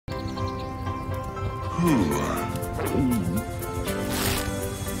What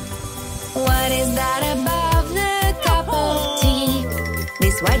is that above the cup of tea?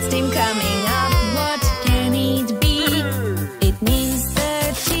 This white steam coming up, what can it be? It means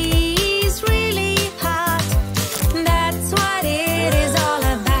the tea is really hot. That's what it is all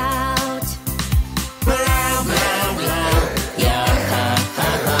about. Blow, blow, blow, yeah, ha, ha,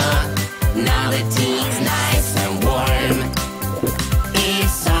 ha. Now the tea is nice and warm. If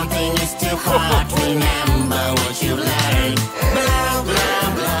something is too hot, remember what you learned. Blow, blow,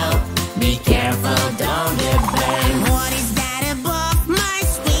 blow. Be careful, don't get burned. What is that above my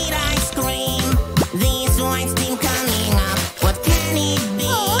sweet ice cream? This white steam coming up, what can it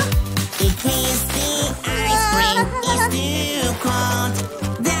be? It means the ice cream is too cold.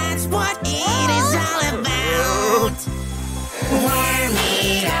 That's what it is all about. Warm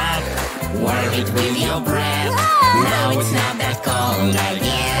it up, warm it with your breath. Now it's not that cold, I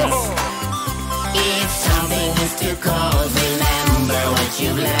guess. If something is too cold, remember what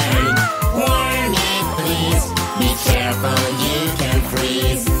you've learned. Warm it, please. Be careful, you can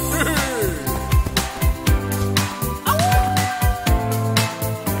freeze.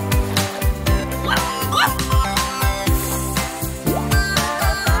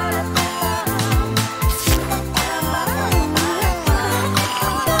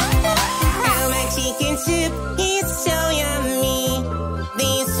 Oh, my chicken soup is so yummy.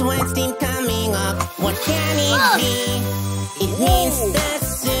 This white steam coming up, what can it be? It means the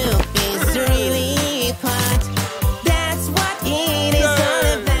soup is really hot. That's what it is all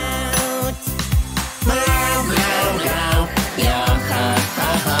about. Blow, blow, blow, yo, ha, ha,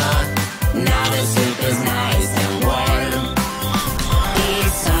 ha. Now the soup is nice and warm. If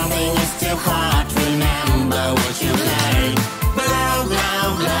something is too hot, remember what you learned. Blow, blow,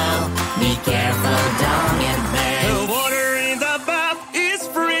 blow. Be careful, don't get burned. The water in the bath is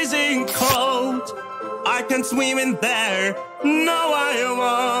freezing cold. I can swim in there, no I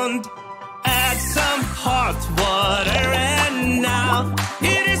won't. Add some hot water and now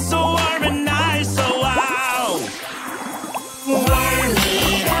it is so warm and nice, so wow. Warm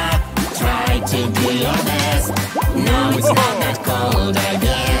it up, try to do your best. No, it's not that cold, I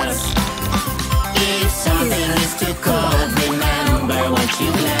guess. If something is too cold, remember what you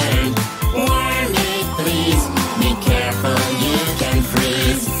learned. Warm it, please. Be careful, you can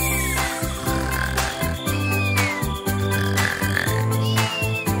freeze.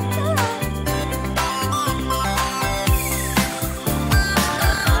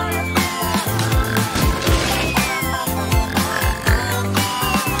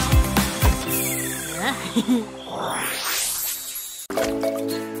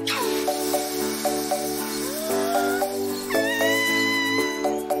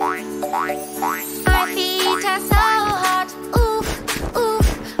 My feet are so hot, oof, oof.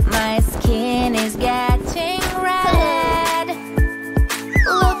 My skin is getting red.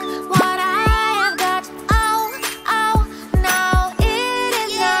 Look what I have got, oh, oh. No, it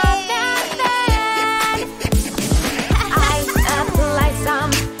is not that bad. I apply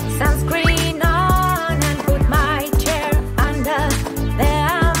some sunscreen on and put my chair under the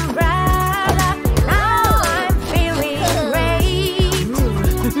umbrella. Now I'm feeling great.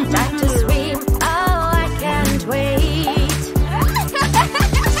 Time to swim, oh, I can't wait.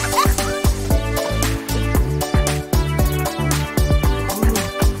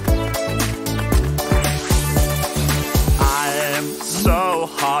 I am so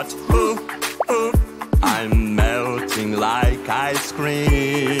hot, ooh, ooh. I'm melting like ice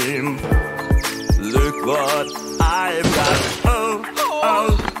cream. Look what I've got, oh,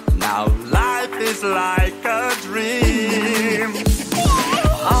 oh. Now life is like a dream.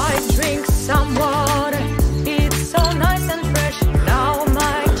 I drink some water, it's so nice and fresh. Now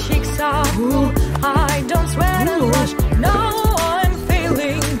my cheeks are blue, I don't sweat and blush. Now I'm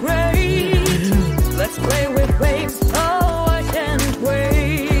feeling great. Let's play with waves, oh, I can't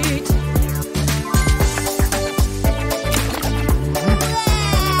wait.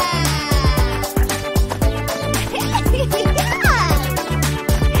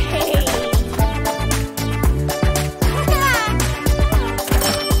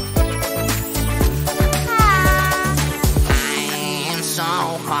 I'm so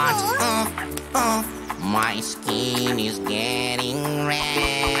hot. My skin is getting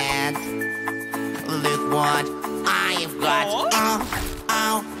red. Look what I've got. Oh,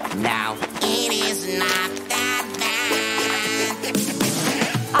 oh. Now it is not that bad.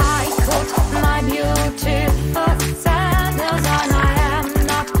 I put my beautiful sandals on. I am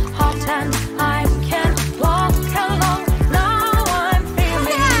not hot and I can walk along. Now I'm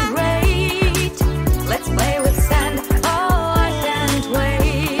feeling great. Let's play with sand, oh, I can't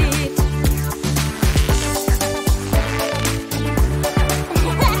wait.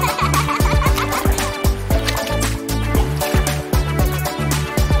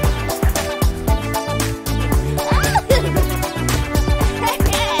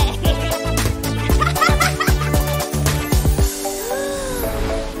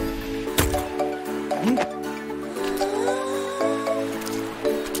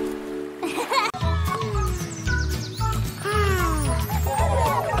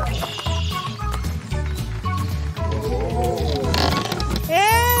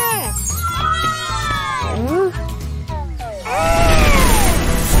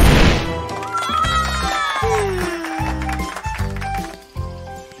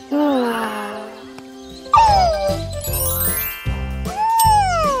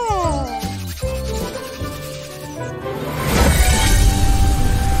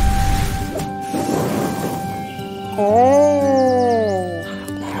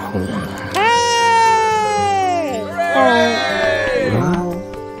 痛苦。